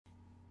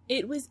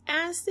It was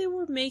as they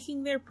were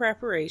making their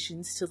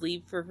preparations to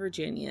leave for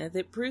Virginia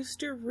that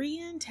Brewster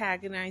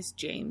re-antagonized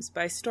James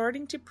by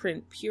starting to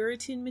print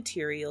Puritan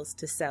materials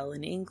to sell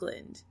in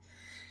England.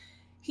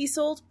 He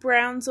sold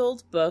Brown's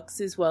old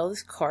books as well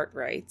as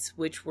Cartwright's,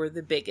 which were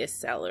the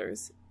biggest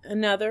sellers.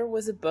 Another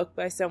was a book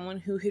by someone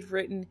who had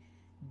written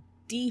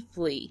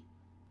deeply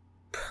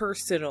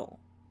personal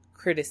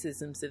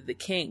criticisms of the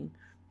king.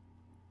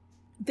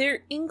 Their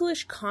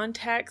English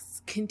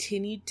contacts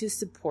continued to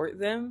support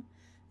them,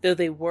 though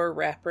they were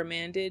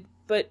reprimanded,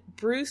 but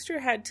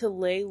Brewster had to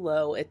lay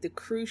low at the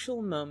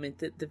crucial moment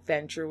that the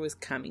venture was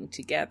coming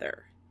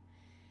together.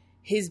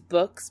 His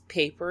books,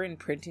 paper, and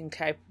printing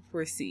type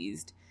were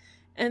seized,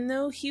 and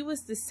though he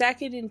was the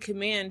second in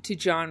command to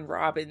John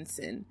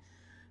Robinson,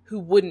 who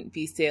wouldn't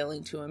be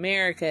sailing to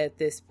America at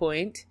this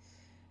point,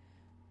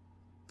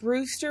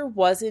 Brewster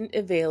wasn't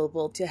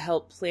available to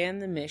help plan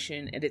the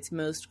mission at its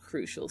most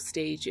crucial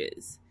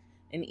stages,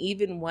 and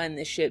even when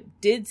the ship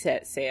did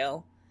set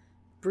sail,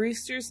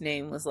 Brewster's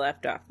name was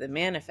left off the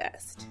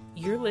manifest.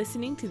 You're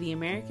listening to the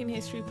American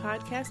History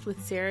Podcast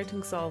with Sarah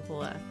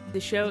Tungsalvola, the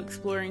show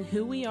exploring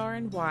who we are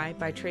and why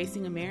by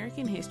tracing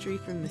American history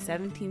from the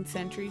 17th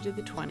century to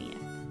the 20th.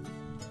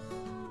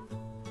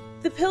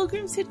 The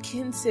Pilgrims had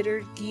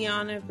considered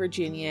Guiana,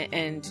 Virginia,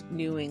 and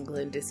New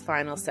England as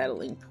final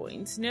settling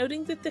points,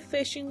 noting that the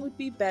fishing would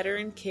be better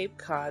in Cape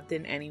Cod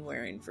than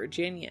anywhere in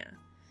Virginia.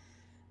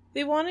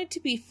 They wanted to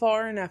be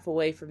far enough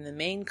away from the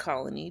main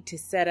colony to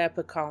set up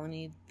a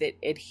colony that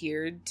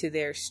adhered to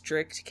their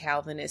strict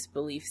Calvinist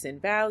beliefs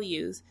and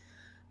values,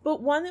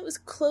 but one that was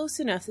close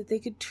enough that they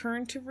could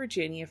turn to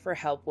Virginia for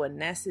help when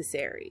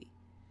necessary.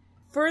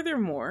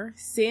 Furthermore,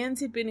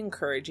 Sands had been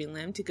encouraging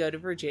them to go to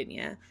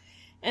Virginia,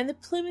 and the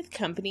Plymouth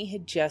Company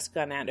had just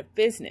gone out of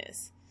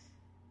business.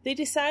 They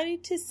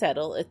decided to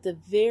settle at the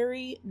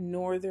very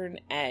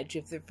northern edge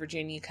of the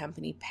Virginia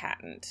Company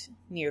patent,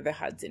 near the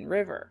Hudson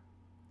River.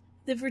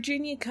 The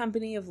Virginia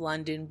Company of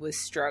London was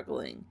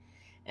struggling,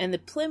 and the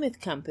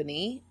Plymouth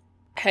Company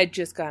had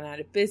just gone out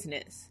of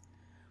business.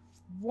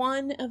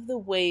 One of the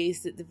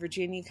ways that the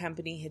Virginia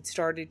Company had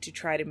started to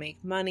try to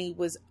make money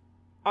was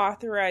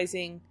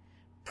authorizing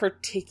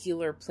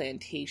particular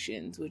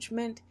plantations, which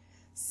meant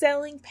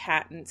selling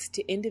patents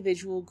to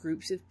individual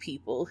groups of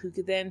people who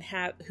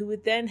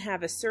would then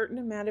have a certain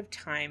amount of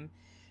time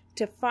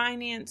to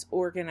finance,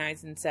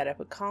 organize, and set up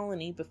a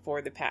colony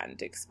before the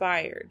patent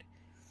expired.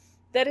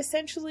 That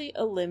essentially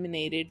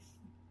eliminated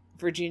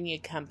Virginia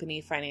Company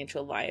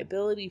financial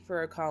liability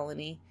for a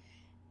colony,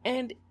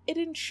 and it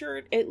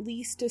ensured at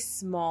least a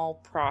small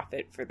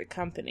profit for the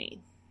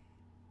company.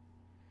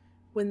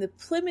 When the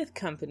Plymouth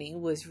Company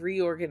was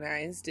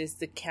reorganized as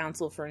the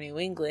Council for New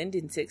England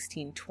in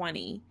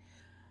 1620,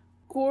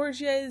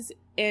 Gorges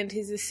and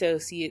his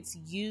associates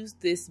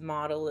used this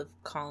model of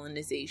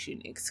colonization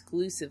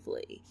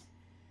exclusively.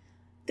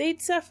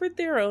 They'd suffered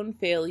their own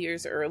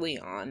failures early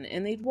on,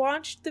 and they'd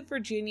watched the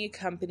Virginia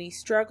Company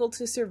struggle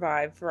to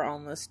survive for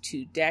almost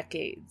 2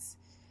 decades.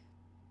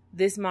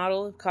 This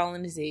model of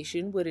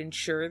colonization would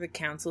ensure the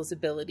council's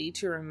ability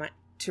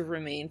to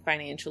remain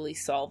financially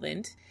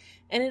solvent,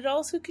 and it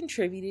also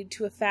contributed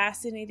to a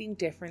fascinating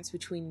difference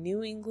between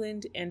New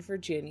England and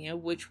Virginia,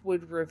 which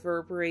would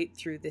reverberate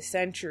through the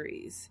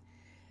centuries.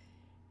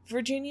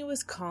 Virginia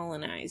was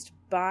colonized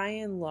by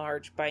and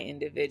large by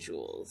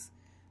individuals.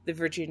 The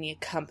Virginia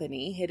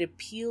Company had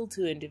appealed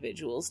to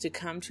individuals to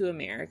come to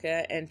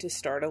America and to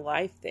start a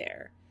life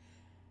there.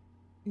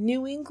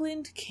 New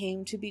England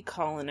came to be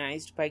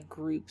colonized by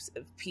groups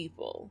of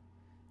people.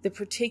 The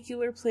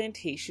particular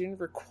plantation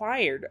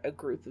required a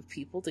group of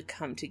people to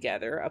come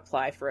together,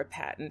 apply for a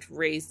patent,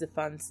 raise the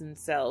funds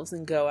themselves,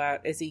 and go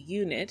out as a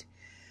unit,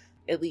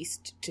 at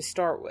least to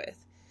start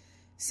with.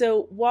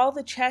 So while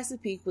the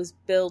Chesapeake was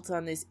built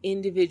on this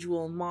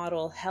individual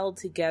model held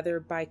together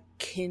by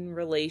kin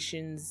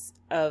relations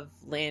of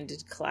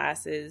landed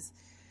classes,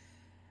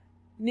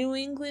 New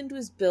England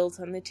was built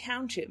on the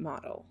township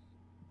model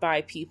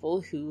by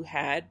people who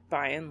had,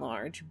 by and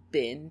large,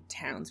 been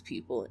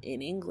townspeople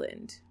in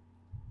England.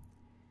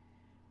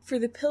 For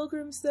the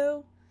Pilgrims,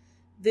 though,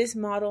 this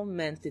model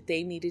meant that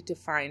they needed to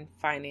find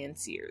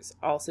financiers,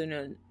 also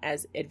known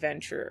as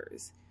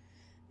adventurers.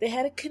 They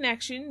had a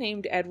connection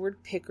named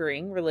Edward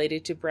Pickering,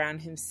 related to Brown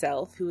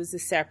himself, who was a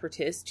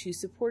separatist who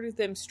supported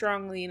them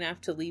strongly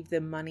enough to leave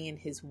them money in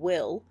his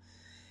will,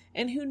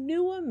 and who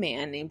knew a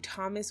man named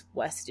Thomas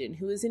Weston,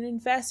 who was an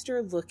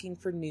investor looking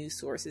for new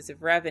sources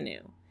of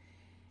revenue.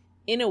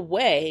 In a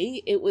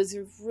way, it was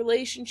a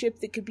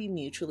relationship that could be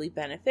mutually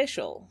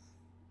beneficial.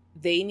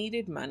 They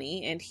needed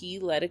money, and he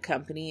led a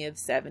company of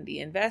 70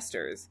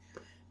 investors.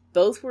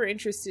 Both were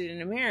interested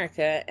in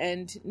America,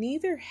 and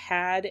neither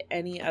had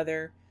any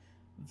other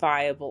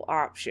viable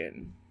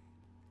option.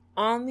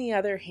 On the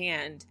other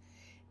hand,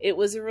 it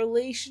was a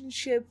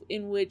relationship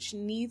in which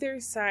neither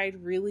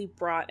side really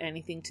brought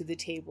anything to the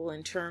table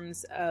in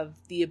terms of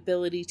the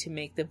ability to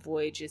make the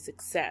voyage a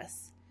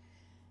success.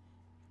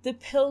 The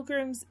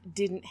Pilgrims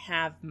didn't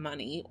have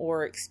money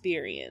or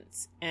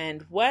experience,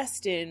 and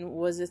Weston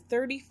was a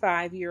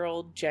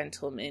 35-year-old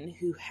gentleman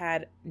who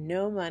had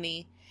no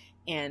money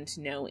and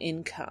no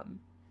income.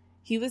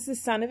 He was the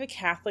son of a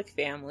Catholic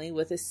family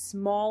with a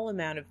small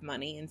amount of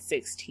money and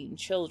 16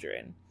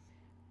 children.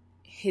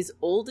 His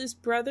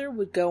oldest brother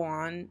would go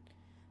on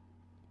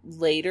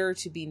later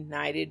to be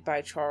knighted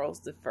by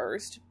Charles I,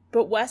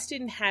 but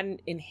Weston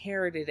hadn't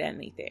inherited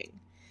anything.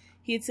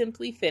 He had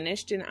simply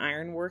finished an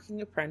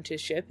ironworking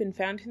apprenticeship and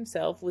found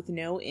himself with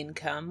no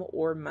income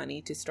or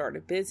money to start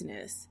a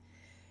business.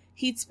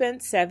 He'd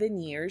spent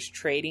 7 years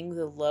trading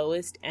the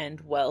lowest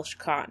end Welsh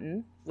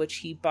cotton, which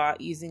he bought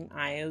using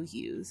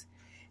IOUs,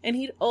 and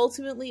he'd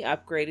ultimately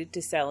upgraded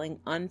to selling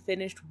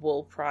unfinished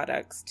wool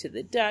products to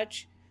the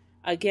Dutch,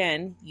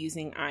 again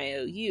using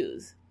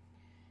IOUs.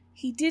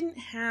 He didn't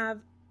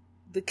have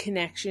the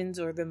connections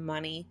or the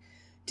money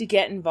to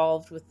get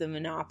involved with the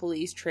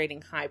monopolies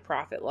trading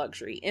high-profit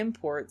luxury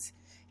imports.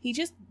 He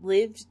just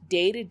lived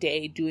day to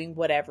day doing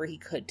whatever he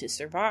could to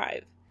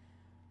survive.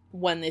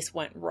 When this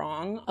went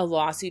wrong, a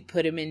lawsuit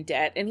put him in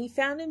debt, and he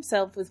found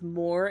himself with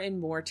more and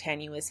more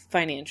tenuous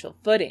financial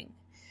footing.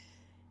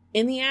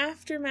 In the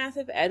aftermath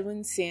of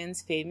Edwin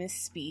Sand's famous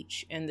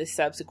speech and the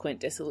subsequent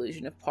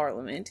dissolution of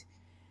Parliament,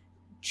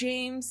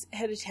 James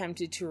had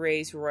attempted to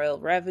raise royal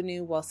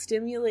revenue while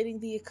stimulating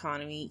the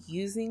economy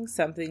using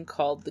something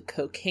called the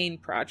Cocaine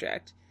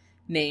Project,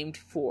 named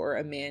for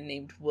a man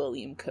named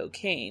William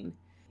Cocaine.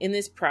 In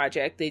this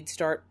project, they'd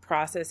start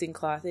processing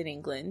cloth in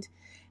England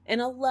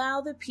and allow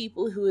the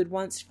people who had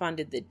once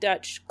funded the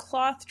Dutch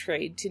cloth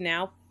trade to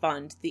now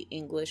fund the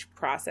English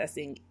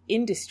processing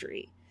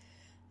industry.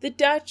 The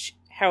Dutch,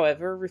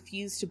 however,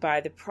 refused to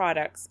buy the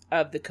products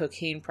of the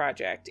Cocaine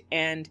Project,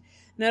 and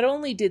not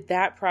only did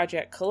that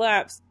project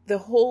collapse, the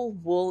whole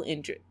wool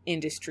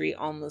industry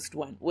almost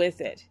went with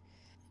it.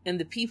 And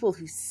the people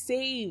who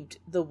saved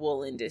the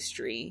wool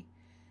industry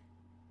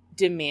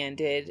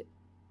demanded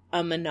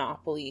a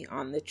monopoly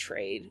on the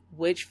trade,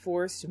 which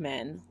forced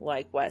men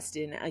like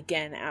Weston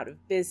again out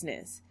of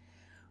business.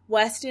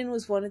 Weston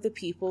was one of the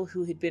people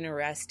who had been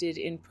arrested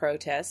in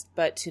protest,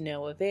 but to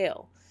no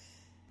avail.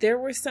 There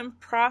were some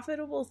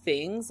profitable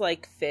things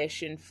like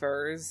fish and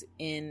furs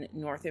in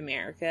North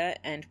America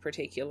and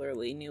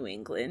particularly New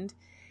England.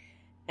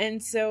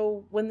 And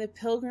so when the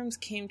Pilgrims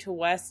came to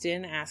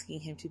Weston asking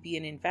him to be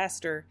an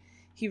investor,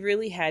 he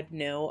really had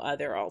no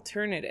other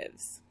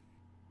alternatives.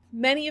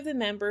 Many of the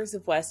members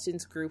of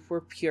Weston's group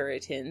were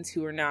Puritans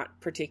who were not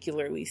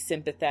particularly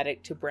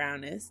sympathetic to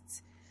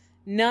Brownists.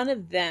 None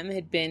of them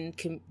had been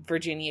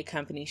Virginia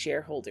Company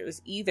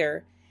shareholders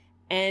either.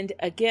 And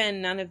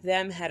again, none of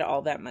them had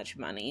all that much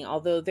money,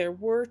 although there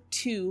were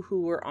two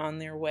who were on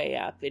their way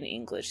up in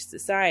English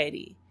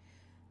society.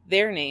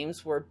 Their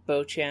names were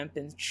Beauchamp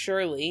and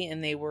Shirley,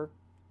 and they were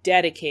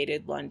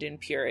dedicated London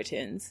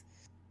Puritans.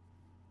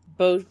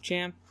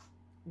 Beauchamp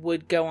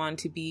would go on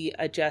to be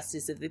a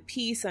Justice of the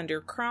Peace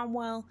under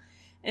Cromwell,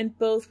 and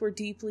both were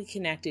deeply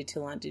connected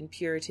to London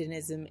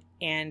Puritanism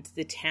and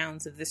the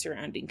towns of the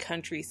surrounding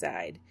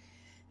countryside.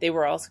 They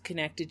were also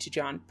connected to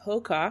John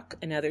Pocock,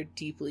 another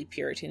deeply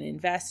Puritan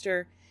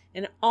investor,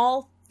 and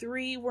all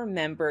three were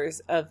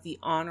members of the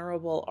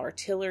Honorable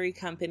Artillery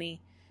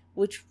Company,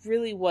 which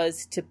really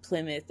was to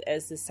Plymouth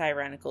as the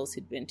Cyrenicals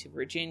had been to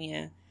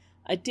Virginia,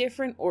 a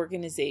different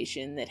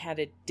organization that had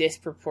a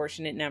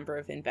disproportionate number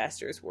of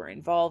investors were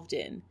involved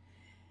in.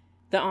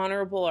 The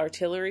Honorable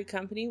Artillery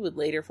Company would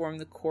later form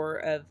the core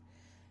of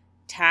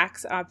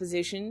tax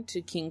opposition to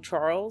King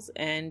Charles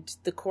and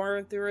the core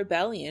of the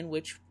rebellion,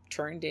 which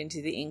turned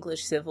into the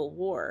English Civil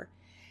War.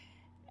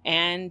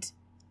 And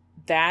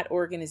that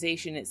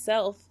organization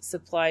itself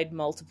supplied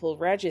multiple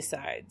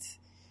regicides.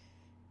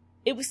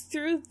 It was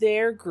through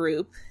their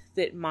group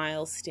that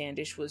Miles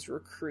Standish was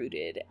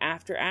recruited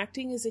after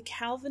acting as a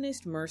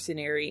Calvinist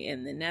mercenary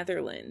in the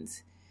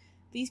Netherlands.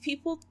 These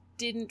people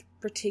didn't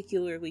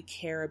particularly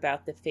care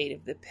about the fate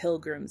of the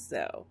Pilgrims,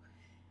 though.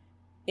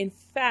 In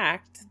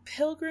fact,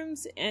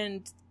 Pilgrims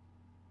and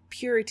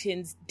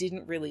Puritans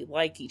didn't really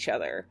like each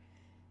other.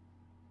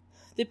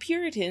 The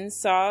Puritans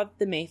saw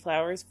the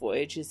Mayflower's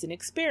voyage as an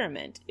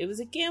experiment. It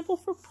was a gamble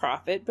for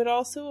profit, but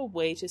also a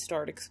way to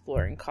start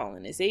exploring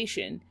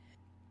colonization.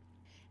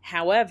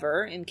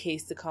 However, in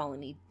case the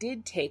colony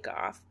did take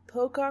off,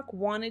 Pocock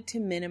wanted to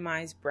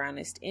minimize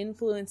Brownist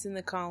influence in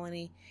the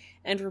colony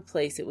and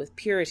replace it with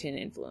Puritan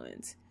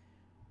influence.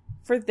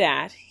 For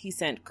that, he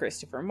sent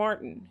Christopher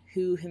Martin,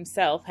 who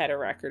himself had a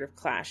record of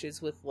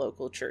clashes with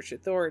local church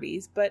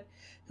authorities, but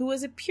who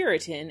was a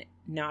Puritan,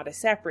 not a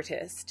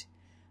separatist.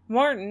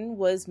 Martin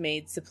was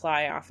made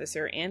supply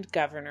officer and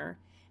governor,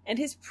 and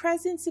his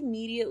presence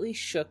immediately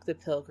shook the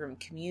Pilgrim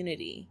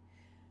community.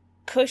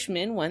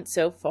 Cushman went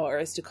so far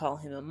as to call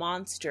him a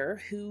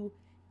monster, who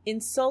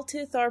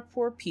insulteth our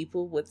poor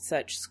people with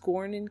such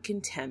scorn and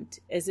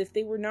contempt, as if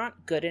they were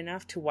not good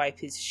enough to wipe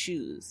his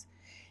shoes.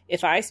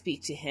 If I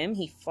speak to him,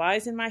 he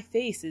flies in my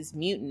face as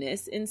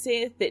mutinous, and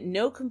saith that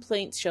no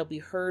complaints shall be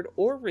heard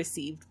or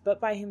received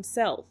but by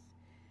himself.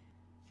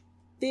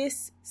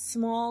 This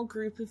small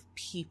group of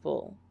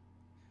people,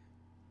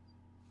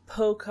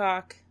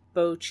 Pocock,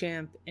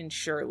 Beauchamp, and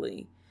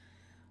Shirley,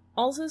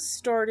 also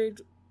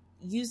started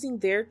using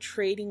their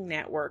trading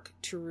network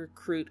to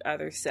recruit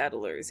other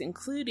settlers,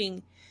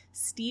 including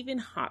Stephen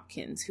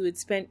Hopkins, who had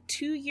spent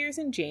 2 years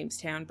in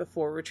Jamestown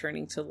before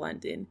returning to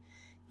London,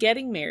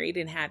 getting married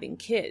and having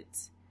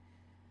kids.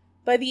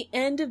 By the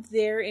end of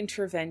their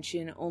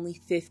intervention, only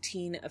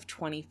 15 of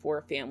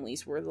 24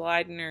 families were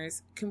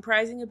Leideners,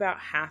 comprising about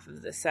half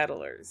of the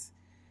settlers.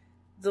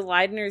 The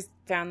Leideners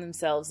found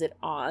themselves at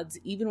odds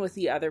even with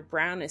the other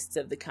Brownists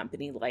of the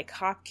company, like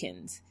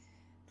Hopkins.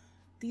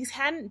 These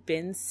hadn't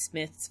been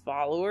Smith's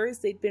followers,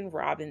 they'd been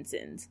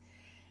Robinson's.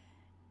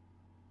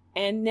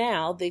 And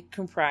now they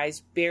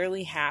comprised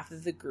barely half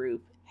of the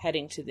group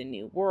heading to the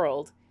New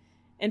World,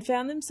 and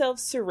found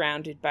themselves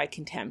surrounded by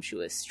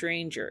contemptuous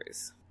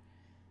strangers.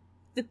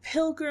 The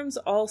Pilgrims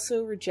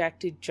also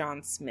rejected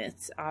John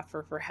Smith's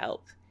offer for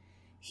help.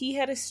 He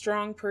had a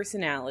strong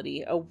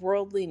personality, a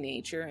worldly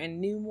nature,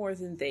 and knew more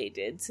than they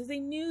did, so they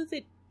knew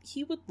that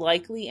he would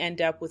likely end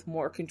up with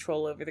more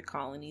control over the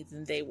colony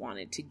than they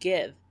wanted to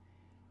give.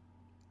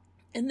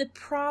 And the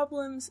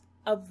problems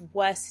of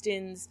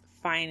Weston's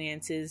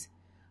finances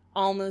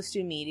almost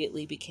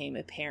immediately became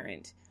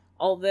apparent,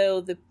 although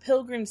the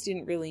Pilgrims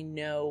didn't really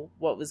know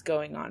what was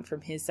going on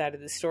from his side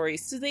of the story,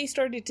 so they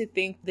started to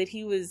think that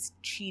he was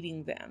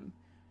cheating them.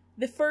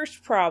 The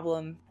first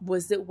problem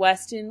was that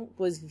Weston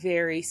was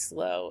very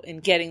slow in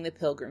getting the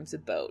Pilgrims a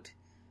boat.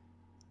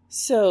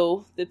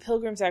 So the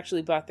Pilgrims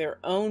actually bought their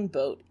own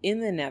boat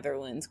in the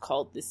Netherlands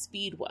called the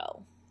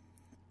Speedwell.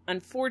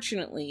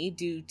 Unfortunately,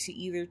 due to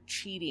either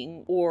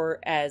cheating or,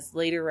 as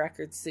later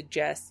records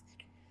suggest,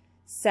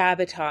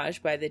 sabotage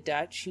by the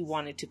Dutch who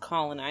wanted to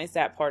colonize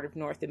that part of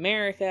North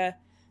America,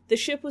 the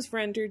ship was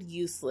rendered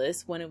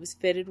useless when it was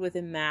fitted with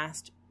a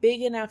mast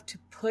big enough to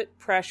put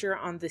pressure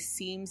on the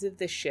seams of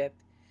the ship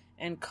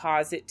and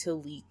cause it to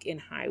leak in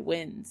high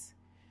winds.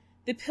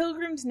 The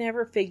Pilgrims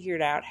never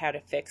figured out how to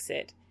fix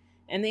it,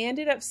 and they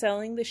ended up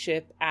selling the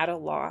ship at a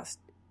loss,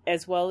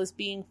 as well as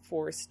being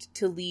forced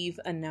to leave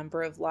a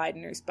number of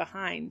Leideners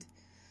behind.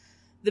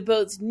 The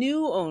boat's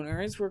new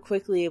owners were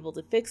quickly able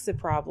to fix the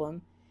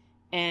problem,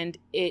 and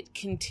it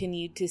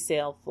continued to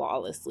sail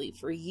flawlessly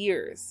for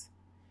years.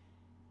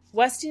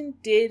 Weston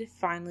did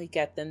finally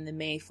get them the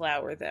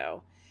Mayflower,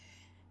 though,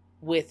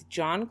 with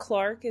John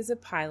Clark as a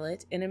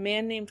pilot and a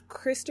man named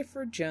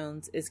Christopher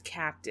Jones as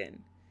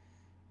captain.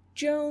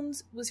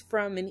 Jones was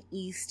from an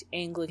East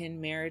Anglian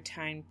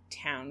maritime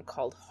town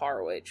called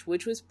Harwich,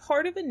 which was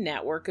part of a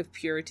network of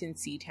Puritan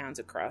sea towns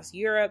across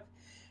Europe,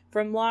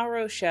 from La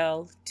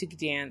Rochelle to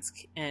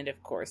Gdansk and,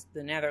 of course,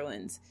 the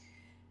Netherlands.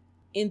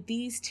 In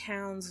these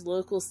towns,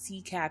 local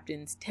sea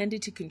captains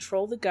tended to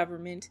control the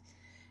government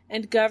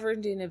and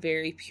governed in a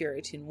very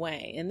Puritan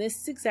way, and this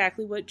is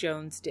exactly what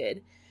Jones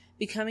did,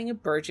 becoming a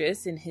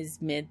burgess in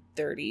his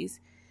mid-30s,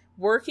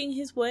 working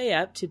his way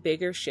up to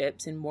bigger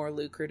ships and more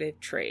lucrative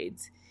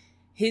trades.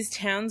 His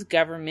town's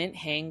government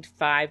hanged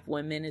 5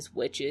 women as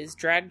witches,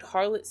 dragged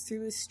harlots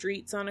through the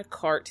streets on a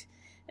cart,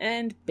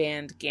 and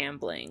banned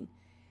gambling.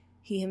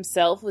 He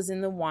himself was in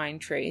the wine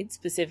trade,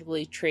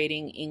 specifically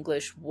trading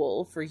English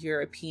wool for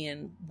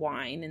European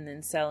wine and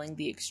then selling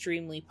the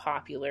extremely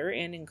popular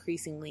and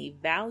increasingly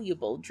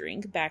valuable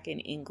drink back in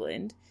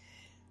England.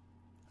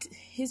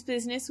 His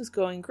business was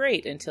going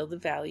great until the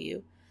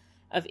value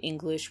of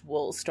English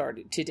wool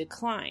started to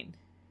decline.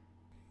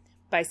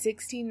 By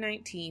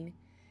 1619,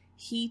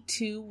 he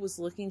too was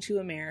looking to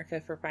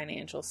America for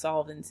financial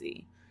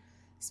solvency,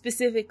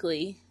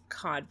 specifically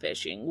cod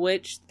fishing,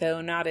 which,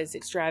 though not as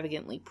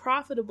extravagantly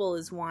profitable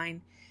as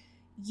wine,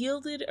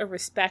 yielded a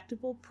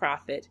respectable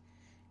profit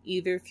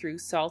either through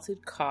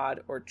salted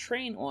cod or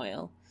train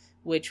oil,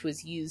 which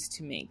was used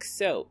to make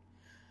soap.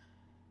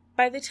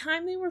 By the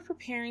time they were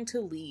preparing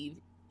to leave,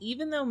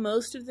 even though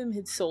most of them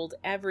had sold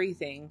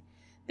everything,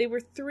 they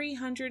were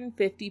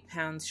 350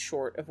 pounds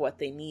short of what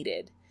they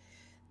needed.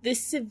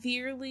 This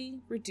severely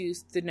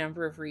reduced the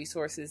number of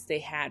resources they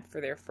had for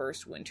their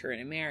first winter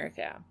in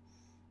America.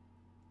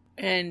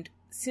 And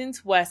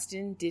since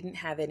Weston didn't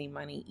have any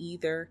money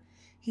either,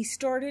 he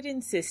started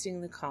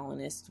insisting the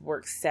colonists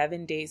work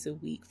 7 days a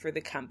week for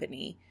the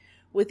company,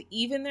 with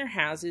even their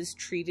houses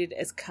treated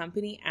as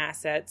company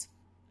assets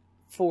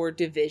for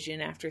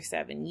division after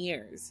 7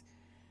 years.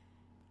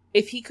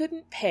 If he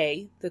couldn't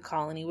pay, the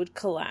colony would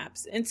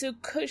collapse, and so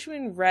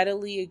Cushman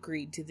readily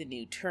agreed to the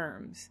new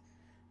terms.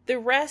 The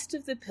rest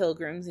of the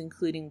Pilgrims,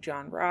 including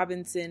John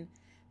Robinson,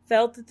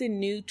 felt that the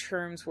new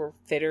terms were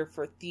fitter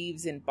for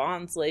thieves and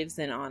bond slaves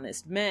than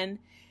honest men,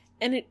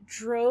 and it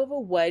drove a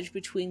wedge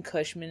between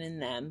Cushman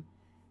and them,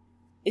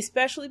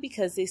 especially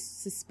because they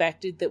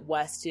suspected that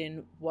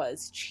Weston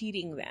was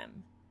cheating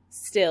them.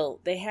 Still,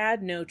 they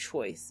had no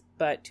choice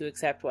but to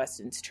accept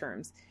Weston's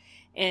terms,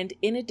 and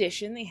in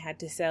addition, they had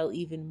to sell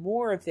even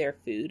more of their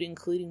food,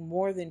 including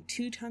more than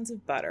 2 tons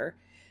of butter,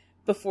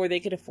 before they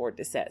could afford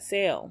to set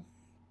sail.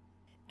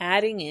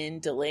 Adding in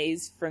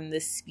delays from the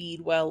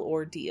Speedwell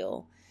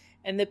ordeal,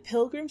 and the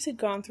Pilgrims had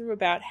gone through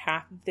about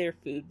half of their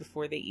food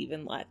before they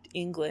even left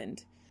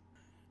England.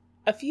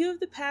 A few of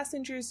the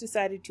passengers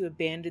decided to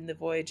abandon the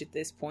voyage at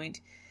this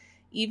point,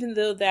 even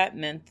though that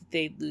meant that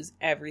they'd lose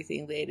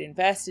everything they'd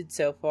invested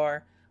so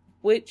far,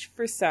 which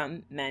for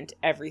some meant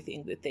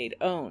everything that they'd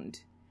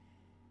owned.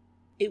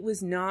 It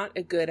was not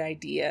a good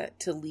idea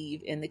to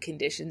leave in the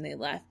condition they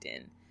left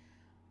in,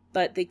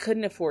 but they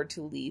couldn't afford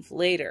to leave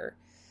later,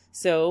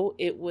 so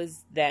it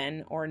was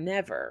then or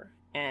never,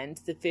 and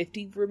the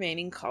 50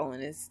 remaining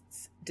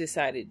colonists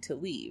decided to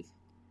leave.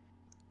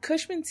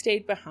 Cushman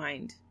stayed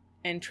behind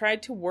and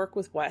tried to work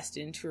with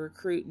Weston to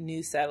recruit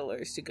new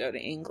settlers to go to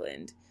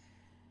England.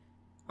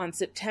 On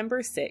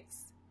September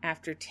 6th,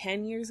 after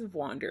 10 years of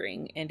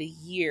wandering and a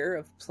year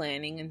of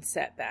planning and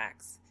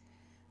setbacks,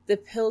 the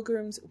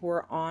Pilgrims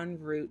were en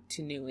route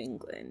to New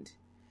England.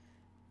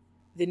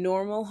 The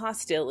normal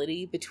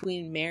hostility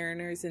between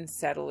mariners and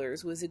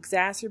settlers was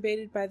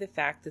exacerbated by the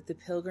fact that the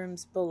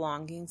Pilgrims'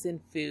 belongings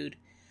and food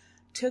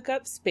took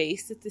up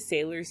space that the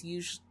sailors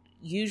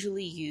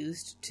usually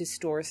used to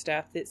store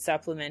stuff that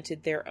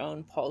supplemented their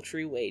own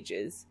paltry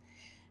wages,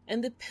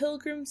 and the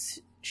Pilgrims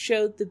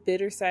showed the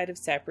bitter side of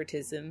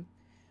separatism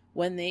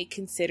when they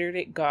considered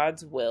it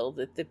God's will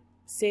that the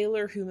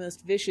sailor who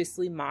most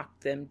viciously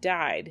mocked them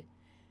died.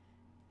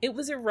 It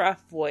was a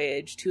rough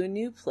voyage to a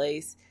new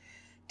place,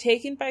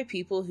 taken by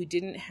people who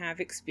didn't have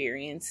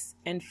experience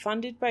and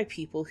funded by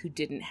people who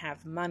didn't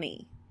have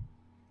money.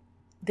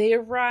 They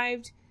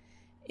arrived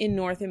in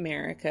North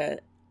America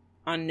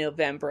on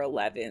November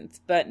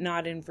 11th, but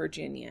not in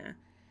Virginia.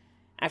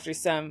 After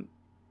some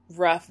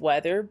rough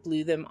weather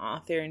blew them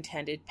off their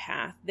intended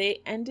path,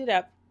 they ended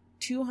up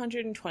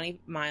 220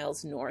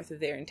 miles north of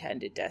their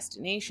intended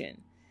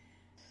destination.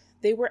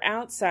 They were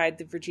outside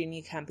the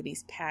Virginia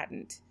Company's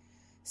patent,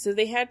 so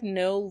they had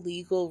no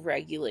legal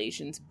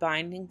regulations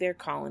binding their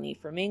colony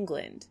from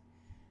England.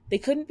 They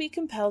couldn't be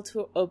compelled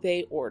to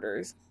obey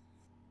orders,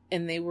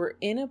 and they were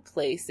in a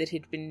place that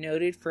had been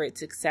noted for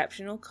its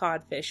exceptional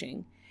cod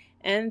fishing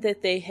and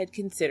that they had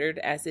considered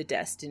as a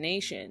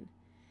destination.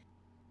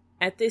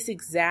 At this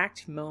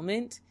exact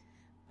moment,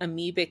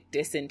 amoebic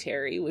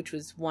dysentery, which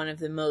was one of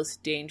the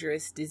most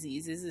dangerous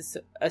diseases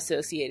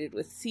associated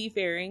with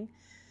seafaring,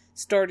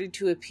 started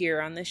to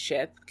appear on the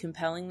ship,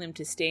 compelling them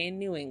to stay in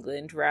New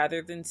England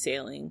rather than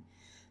sailing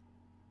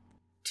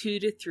 2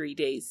 to 3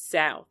 days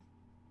south.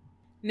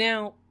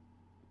 Now,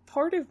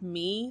 part of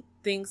me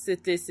thinks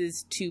that this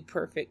is too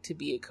perfect to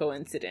be a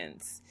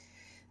coincidence.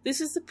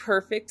 This was the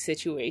perfect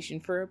situation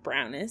for a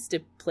Brownist,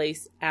 a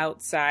place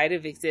outside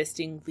of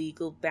existing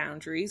legal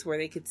boundaries where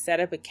they could set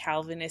up a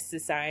Calvinist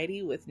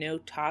society with no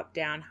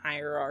top-down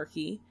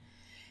hierarchy.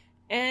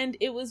 And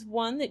it was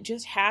one that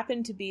just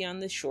happened to be on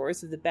the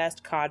shores of the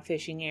best cod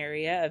fishing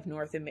area of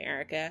North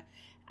America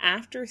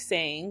after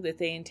saying that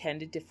they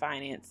intended to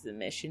finance the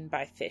mission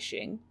by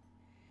fishing.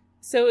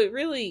 So it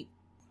really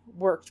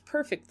worked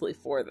perfectly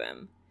for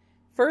them.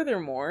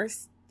 Furthermore,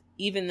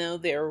 even though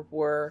there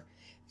were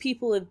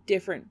people of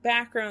different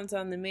backgrounds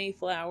on the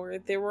Mayflower,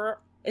 there were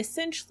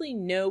essentially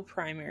no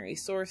primary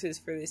sources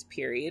for this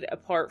period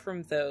apart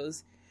from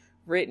those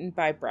written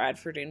by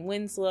Bradford and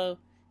Winslow,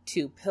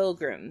 two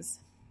pilgrims.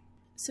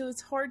 So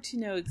it's hard to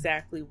know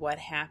exactly what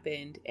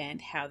happened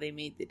and how they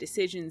made the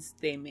decisions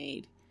they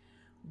made.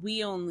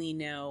 We only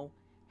know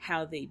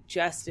how they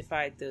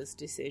justified those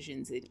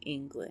decisions in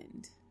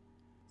England.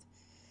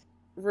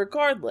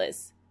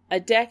 Regardless, a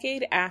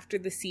decade after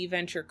the Sea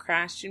Venture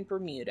crashed in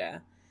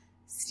Bermuda,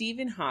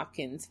 Stephen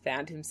Hopkins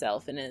found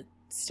himself in a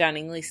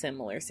stunningly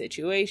similar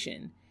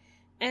situation,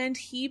 and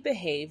he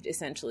behaved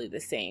essentially the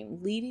same,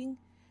 leading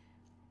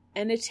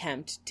an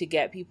attempt to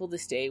get people to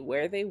stay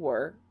where they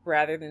were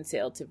rather than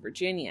sail to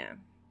Virginia.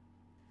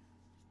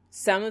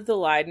 Some of the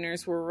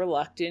Leideners were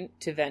reluctant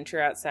to venture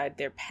outside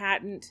their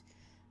patent,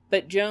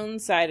 but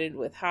Jones sided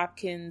with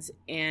Hopkins,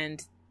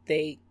 and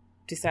they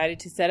decided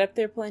to set up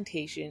their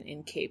plantation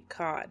in Cape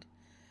Cod.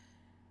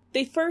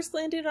 They first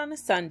landed on a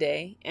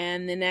Sunday,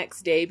 and the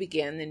next day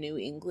began the New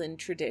England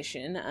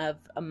tradition of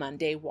a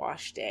Monday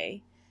wash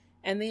day,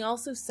 and they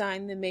also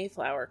signed the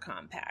Mayflower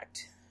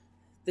Compact.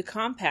 The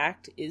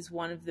Compact is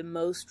one of the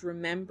most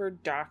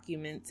remembered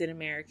documents in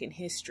American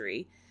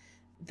history,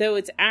 though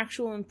its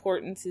actual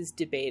importance is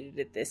debated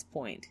at this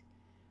point.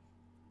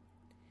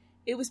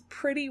 It was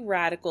pretty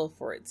radical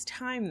for its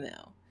time,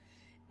 though.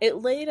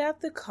 It laid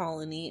out the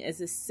colony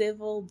as a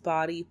civil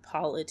body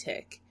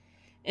politic,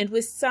 and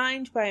was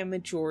signed by a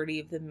majority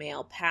of the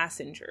male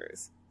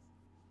passengers.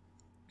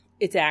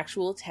 Its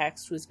actual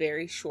text was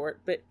very short,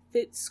 but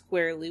fit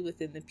squarely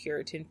within the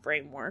Puritan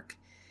framework.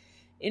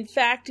 In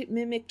fact, it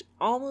mimicked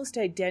almost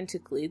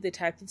identically the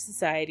type of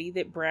society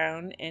that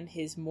Brown and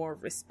his more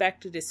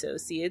respected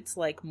associates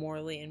like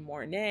Morley and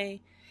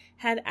Mornay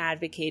had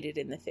advocated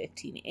in the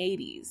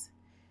 1580s.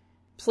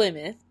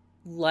 Plymouth,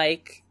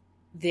 like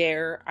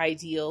their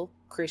ideal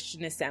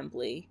Christian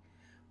assembly,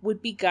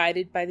 would be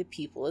guided by the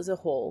people as a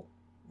whole,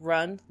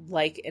 run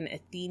like an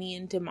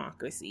Athenian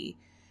democracy,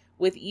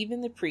 with even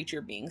the preacher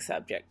being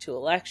subject to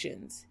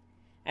elections.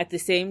 At the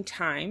same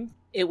time,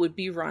 It would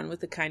be run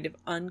with a kind of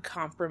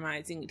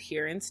uncompromising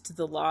adherence to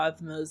the law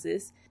of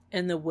Moses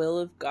and the will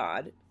of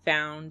God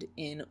found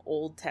in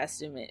Old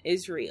Testament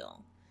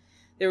Israel.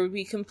 There would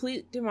be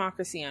complete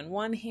democracy on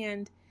one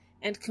hand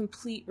and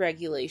complete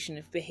regulation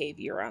of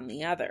behavior on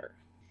the other.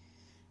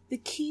 The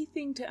key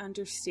thing to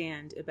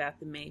understand about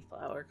the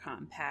Mayflower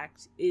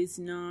Compact is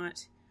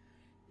not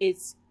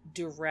its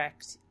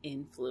direct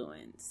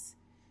influence.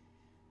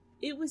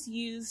 It was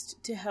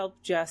used to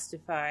help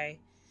justify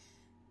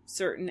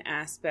certain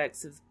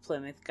aspects of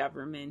Plymouth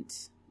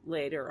government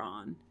later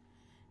on.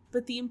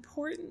 But the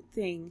important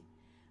thing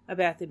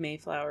about the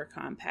Mayflower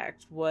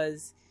Compact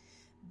was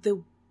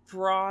the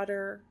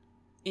broader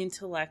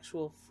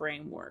intellectual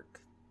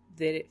framework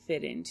that it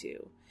fit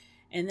into.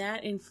 And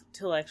that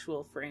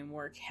intellectual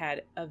framework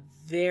had a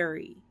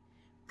very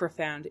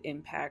profound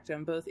impact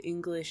on both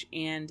English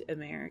and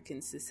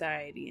American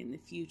society in the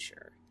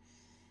future.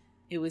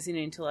 It was an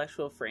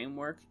intellectual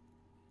framework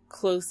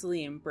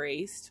closely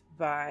embraced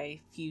by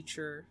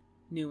future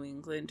New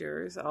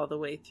Englanders all the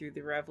way through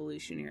the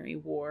Revolutionary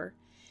War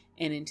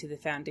and into the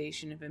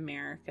foundation of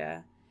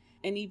America.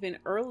 And even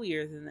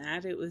earlier than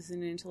that, it was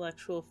an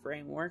intellectual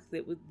framework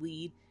that would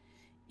lead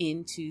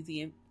into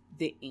the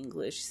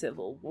English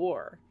Civil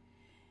War.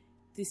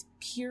 This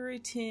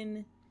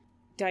Puritan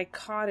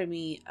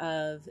dichotomy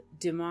of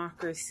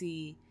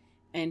democracy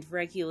and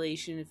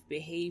regulation of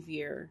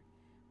behavior,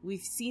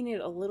 we've seen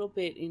it a little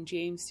bit in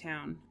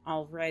Jamestown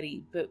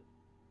already, but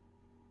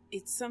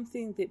it's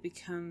something that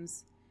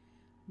becomes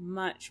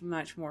much,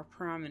 much more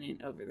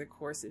prominent over the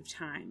course of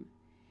time.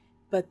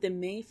 But the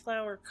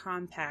Mayflower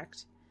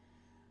Compact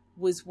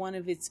was one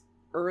of its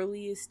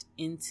earliest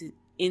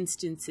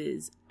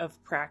instances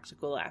of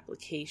practical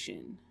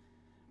application.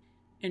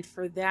 And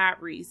for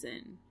that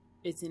reason,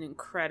 it's an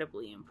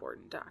incredibly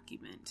important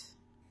document.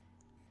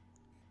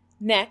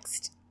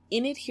 Next,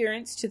 in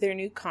adherence to their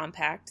new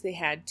compact, they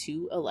had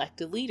to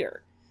elect a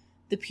leader.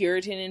 The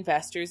Puritan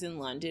investors in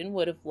London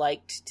would have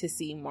liked to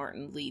see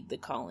Martin lead the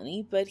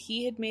colony, but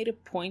he had made a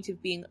point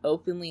of being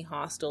openly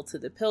hostile to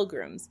the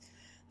Pilgrims.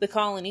 The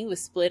colony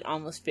was split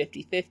almost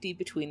 50-50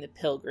 between the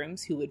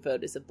Pilgrims, who would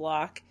vote as a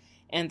bloc,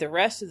 and the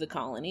rest of the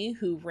colony,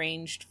 who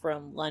ranged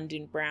from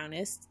London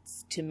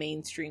Brownists to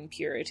mainstream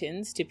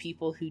Puritans to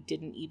people who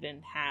didn't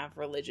even have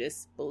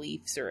religious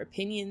beliefs or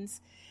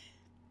opinions.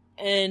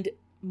 And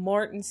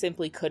Martin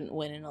simply couldn't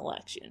win an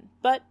election,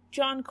 but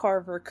John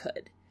Carver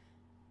could.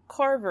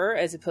 Carver,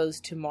 as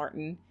opposed to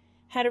Martin,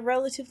 had a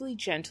relatively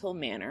gentle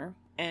manner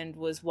and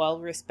was well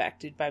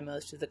respected by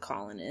most of the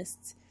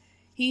colonists.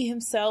 He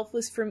himself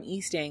was from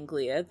East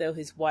Anglia, though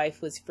his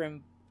wife was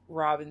from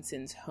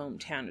Robinson's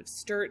hometown of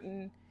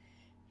Sturton,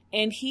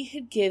 and he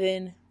had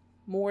given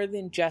more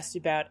than just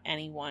about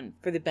anyone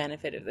for the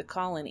benefit of the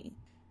colony.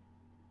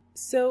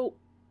 So,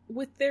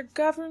 with their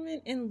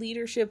government and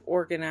leadership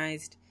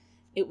organized,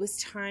 it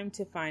was time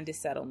to find a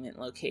settlement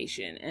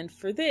location, and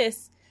for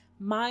this,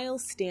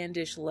 Miles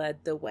Standish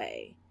led the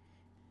way.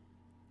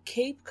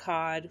 Cape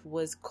Cod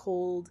was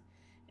cold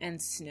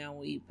and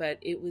snowy, but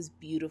it was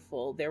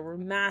beautiful. There were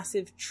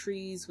massive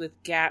trees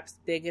with gaps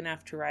big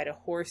enough to ride a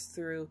horse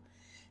through.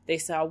 They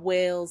saw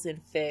whales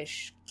and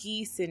fish,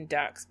 geese and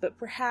ducks, but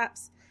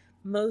perhaps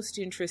most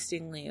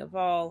interestingly of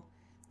all,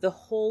 the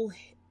whole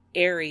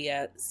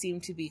area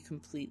seemed to be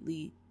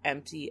completely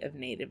empty of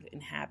native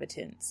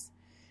inhabitants.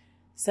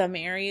 Some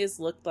areas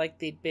looked like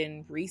they'd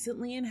been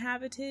recently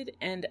inhabited,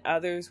 and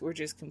others were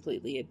just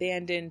completely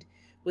abandoned,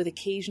 with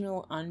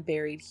occasional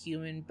unburied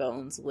human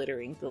bones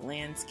littering the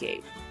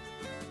landscape.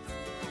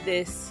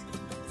 This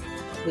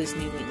was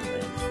New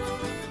England.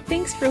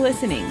 Thanks for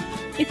listening.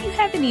 If you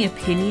have any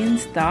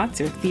opinions, thoughts,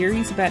 or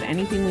theories about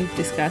anything we've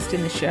discussed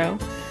in the show,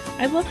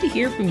 I'd love to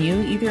hear from you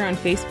either on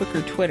Facebook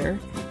or Twitter,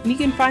 and you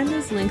can find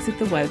those links at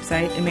the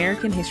website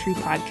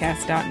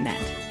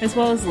AmericanHistoryPodcast.net, as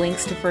well as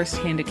links to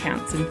first-hand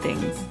accounts and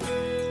things.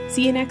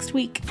 See you next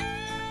week.